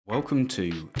Welcome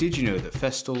to Did You Know That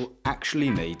Festool actually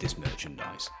made this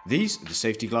merchandise? These are the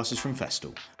safety glasses from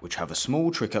Festool, which have a small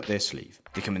trick up their sleeve.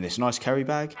 They come in this nice carry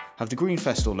bag, have the green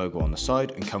Festool logo on the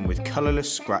side, and come with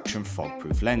colourless scratch and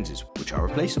fog-proof lenses, which are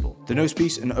replaceable. The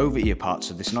nosepiece and over-ear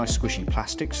parts are this nice squishy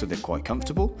plastic, so they're quite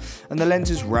comfortable, and the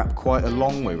lenses wrap quite a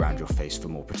long way around your face for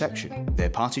more protection. Their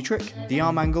party trick? The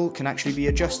arm angle can actually be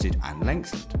adjusted and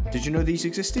lengthened. Did you know these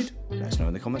existed? Let us know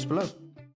in the comments below.